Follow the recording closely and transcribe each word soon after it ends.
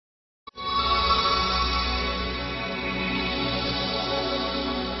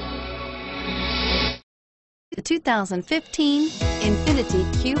The 2015 Infiniti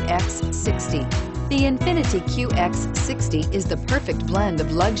QX60. The Infiniti QX60 is the perfect blend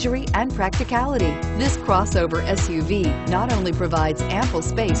of luxury and practicality. This crossover SUV not only provides ample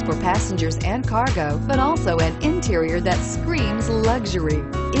space for passengers and cargo, but also an interior that screams luxury.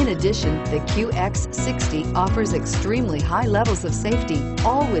 In addition, the QX60 offers extremely high levels of safety,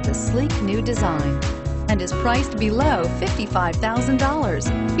 all with a sleek new design, and is priced below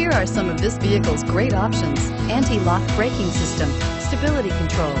 $55,000. Here are some of this vehicle's great options: anti-lock braking system, stability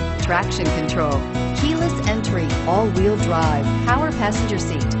control, traction control, keyless entry, all-wheel drive, power passenger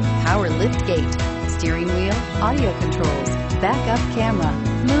seat, power lift gate, steering wheel audio controls, backup camera,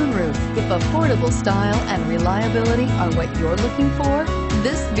 moonroof. If affordable style and reliability are what you're looking for,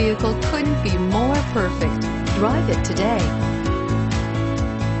 this vehicle couldn't be more perfect. Drive it today.